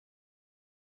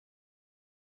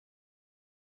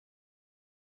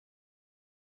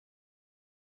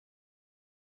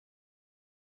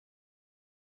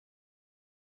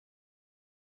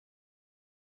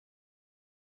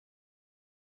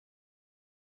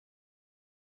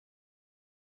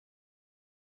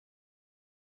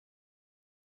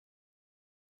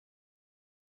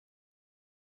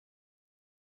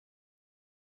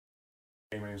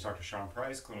Hey, my name is Dr. Sean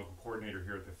Price, clinical coordinator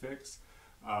here at The Fix.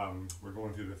 We're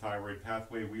going through the thyroid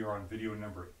pathway. We are on video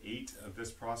number 8 of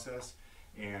this process,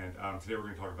 and today we're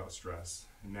going to talk about stress.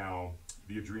 Now,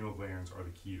 the adrenal glands are the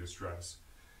key to stress.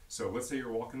 So let's say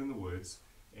you're walking in the woods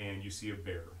and you see a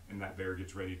bear, and that bear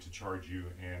gets ready to charge you,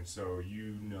 and so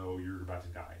you know you're about to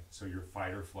die. So your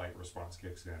fight or flight response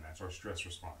kicks in. That's our stress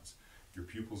response. Your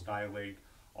pupils dilate,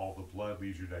 all the blood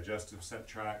leaves your digestive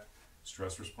tract.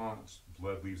 Stress response,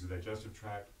 blood leaves the digestive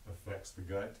tract, affects the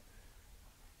gut.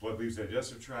 Blood leaves the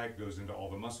digestive tract, goes into all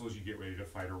the muscles, you get ready to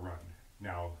fight or run.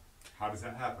 Now, how does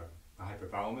that happen? The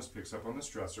hypothalamus picks up on the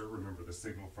stressor. Remember, the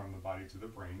signal from the body to the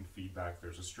brain, feedback,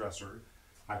 there's a stressor.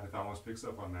 Hypothalamus picks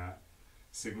up on that,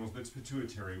 signals its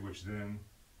pituitary, which then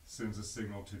sends a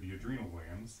signal to the adrenal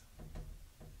glands.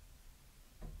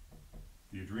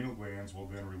 The adrenal glands will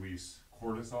then release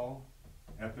cortisol,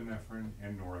 epinephrine,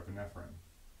 and norepinephrine.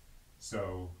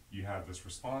 So you have this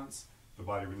response, the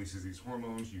body releases these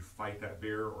hormones, you fight that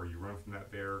bear or you run from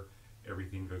that bear,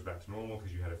 everything goes back to normal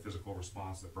because you had a physical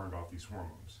response that burned off these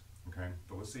hormones, okay?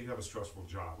 But let's say you have a stressful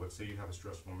job, let's say you have a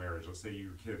stressful marriage, let's say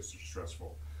your kids are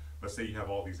stressful, let's say you have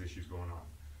all these issues going on.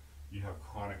 You have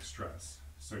chronic stress,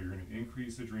 so you're going to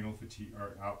increase adrenal fatigue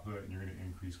or output and you're going to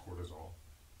increase cortisol.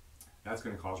 That's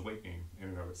going to cause weight gain in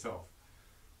and of itself.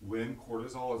 When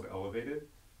cortisol is elevated,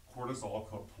 cortisol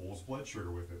pulls blood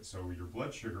sugar with it. So your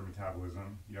blood sugar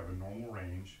metabolism, you have a normal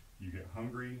range. You get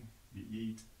hungry, you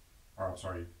eat,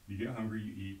 you get hungry,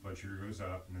 you eat, blood sugar goes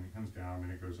up, and then it comes down, then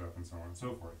it goes up, and so on and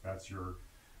so forth. That's your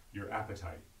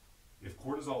appetite. If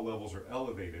cortisol levels are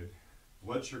elevated,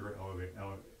 blood sugar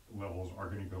levels are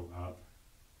going to go up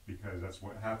because that's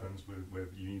what happens with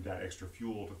you need that extra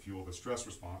fuel to fuel the stress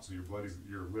response. So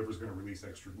your liver's going to release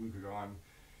extra glucagon.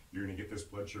 You're going to get this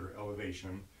blood sugar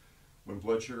elevation. When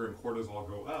blood sugar and cortisol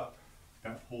go up,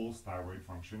 that pulls thyroid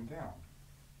function down.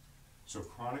 So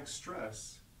chronic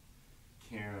stress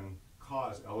can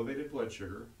cause elevated blood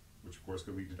sugar, which of course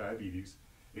could lead to diabetes.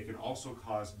 It can also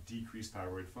cause decreased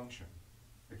thyroid function.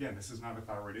 Again, this is not a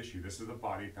thyroid issue. This is the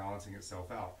body balancing itself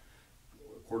out.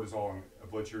 Cortisol and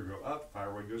blood sugar go up,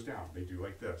 thyroid goes down. They do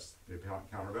like this. They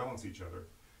counterbalance each other.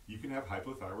 You can have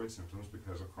hypothyroid symptoms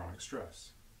because of chronic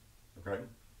stress. Okay?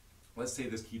 Let's say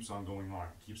this keeps on going on,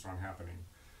 keeps on happening,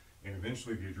 and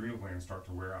eventually the adrenal glands start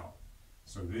to wear out.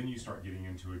 So then you start getting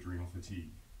into adrenal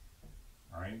fatigue.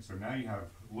 All right, so now you have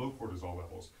low cortisol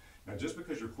levels. Now just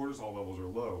because your cortisol levels are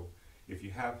low, if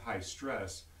you have high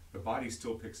stress, the body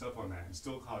still picks up on that and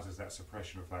still causes that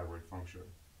suppression of thyroid function.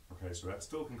 Okay, so that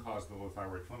still can cause the low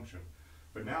thyroid function.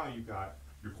 But now you've got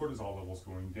your cortisol levels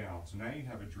going down. So now you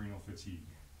have adrenal fatigue.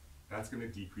 That's going to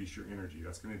decrease your energy.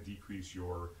 That's going to decrease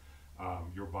your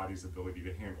body's ability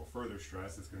to handle further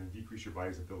stress. It's going to decrease your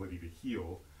body's ability to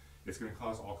heal. It's going to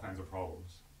cause all kinds of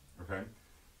problems, okay?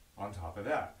 On top of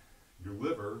that, your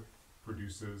liver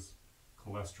produces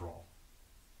cholesterol.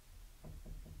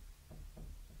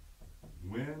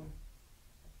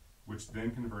 Which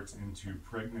then converts into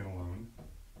pregnenolone,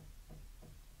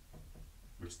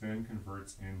 which then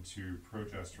converts into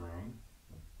progesterone,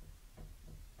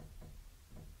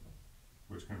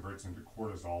 which converts into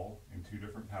cortisol in 2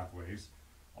 different pathways,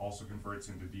 also converts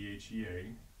into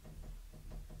DHEA,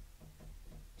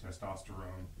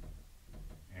 testosterone,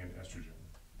 and estrogen.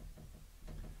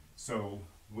 So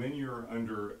when you're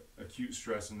under acute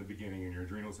stress in the beginning and your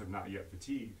adrenals have not yet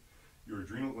fatigued, your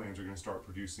adrenal glands are going to start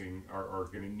producing, are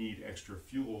going to need extra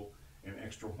fuel and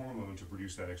extra hormone to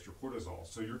produce that extra cortisol.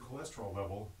 So your cholesterol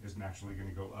level is naturally going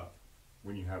to go up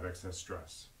when you have excess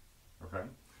stress, okay?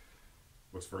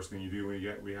 What's the first thing you do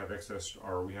when we have excess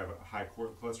or we have a high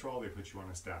cholesterol? They put you on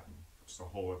a statin. It's a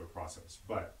whole other process.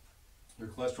 But your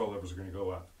cholesterol levels are going to go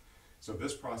up. So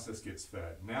this process gets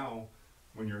fed. Now,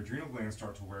 when your adrenal glands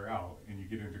start to wear out and you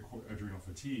get into adrenal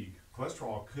fatigue,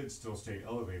 cholesterol could still stay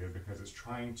elevated because it's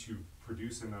trying to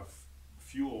produce enough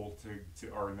fuel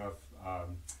or enough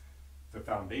the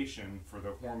foundation for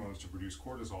the hormones to produce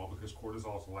cortisol, because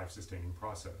cortisol is a life-sustaining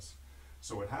process.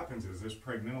 So what happens is this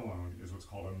pregnenolone is what's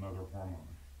called a mother hormone,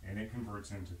 and it converts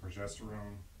into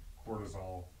progesterone,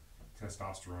 cortisol,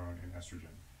 testosterone, and estrogen.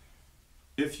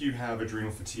 If you have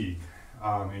adrenal fatigue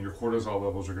and your cortisol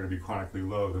levels are going to be chronically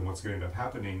low, then what's going to end up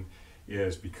happening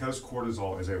is, because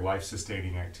cortisol is a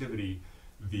life-sustaining activity,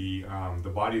 the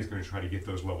body is going to try to get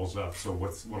those levels up. So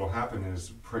what will happen is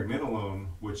pregnenolone,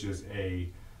 which is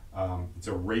it's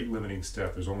a rate-limiting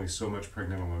step. There's only so much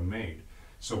pregnenolone made.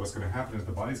 So what's going to happen is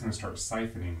the body's going to start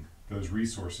siphoning those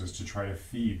resources to try to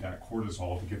feed that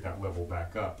cortisol to get that level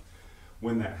back up.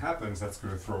 When that happens, that's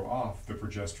going to throw off the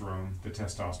progesterone, the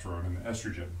testosterone, and the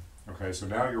estrogen. Okay, so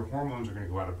now your hormones are going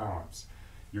to go out of balance.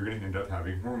 You're going to end up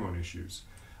having hormone issues.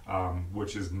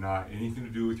 which is not anything to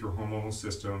do with your hormonal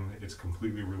system. It's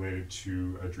completely related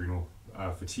to adrenal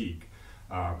fatigue.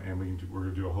 And we're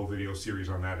going to do a whole video series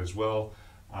on that as well.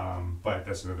 But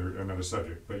that's another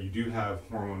subject. But you do have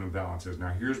hormone imbalances. Now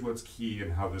here's what's key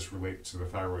and how this relates to the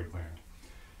thyroid gland.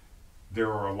 There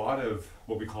are a lot of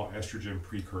what we call estrogen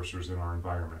precursors in our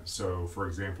environment. So for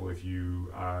example, if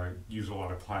you use a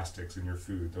lot of plastics in your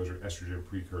food, those are estrogen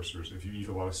precursors. If you eat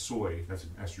a lot of soy, that's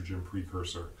an estrogen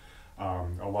precursor.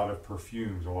 A lot of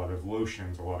perfumes, a lot of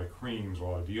lotions, a lot of creams, a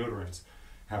lot of deodorants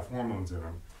have hormones in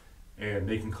them, and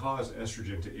they can cause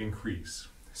estrogen to increase.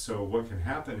 So what can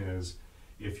happen is,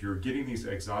 if you're getting these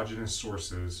exogenous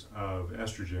sources of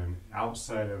estrogen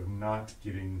outside of not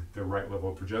getting the right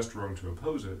level of progesterone to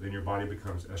oppose it, then your body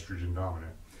becomes estrogen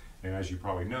dominant. And as you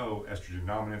probably know, estrogen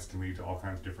dominance can lead to all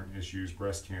kinds of different issues,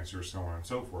 breast cancer, so on and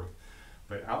so forth.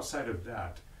 But outside of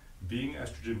that, being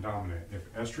estrogen dominant,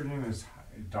 if estrogen is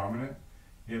dominant,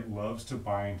 it loves to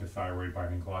bind to thyroid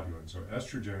binding globulin. So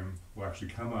estrogen will actually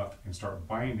come up and start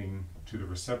binding to the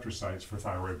receptor sites for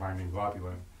thyroid binding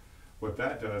globulin. What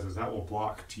that does is that will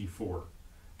block T4.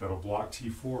 That'll block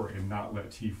T4 and not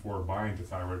let T4 bind to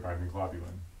thyroid binding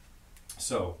globulin.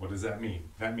 So what does that mean?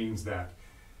 That means that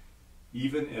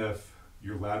even if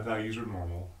your lab values are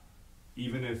normal,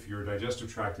 even if your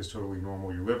digestive tract is totally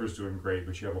normal, your liver's doing great,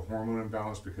 but you have a hormone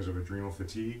imbalance because of adrenal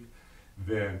fatigue,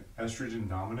 then estrogen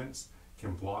dominance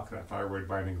can block that thyroid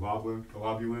binding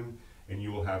globulin, and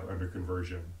you will have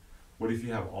underconversion. What if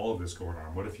you have all of this going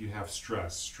on? What if you have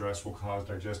stress? Stress will cause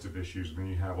digestive issues, and then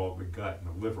you have all the gut and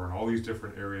the liver, and all these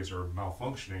different areas are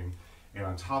malfunctioning. And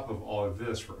on top of all of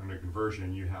this, for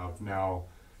underconversion, you have now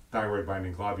thyroid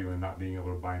binding globulin not being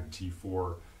able to bind to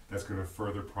T4. That's going to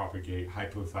further propagate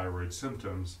hypothyroid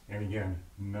symptoms. And again,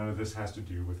 none of this has to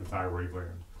do with the thyroid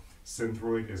gland.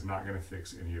 Synthroid is not going to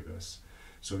fix any of this.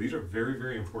 So these are very,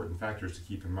 very important factors to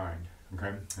keep in mind.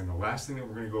 Okay? And the last thing that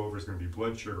we're going to go over is going to be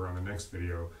blood sugar on the next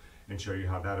video, and show you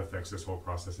how that affects this whole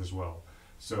process as well.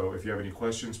 So if you have any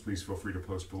questions, please feel free to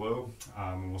post below,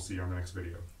 and we'll see you on the next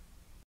video.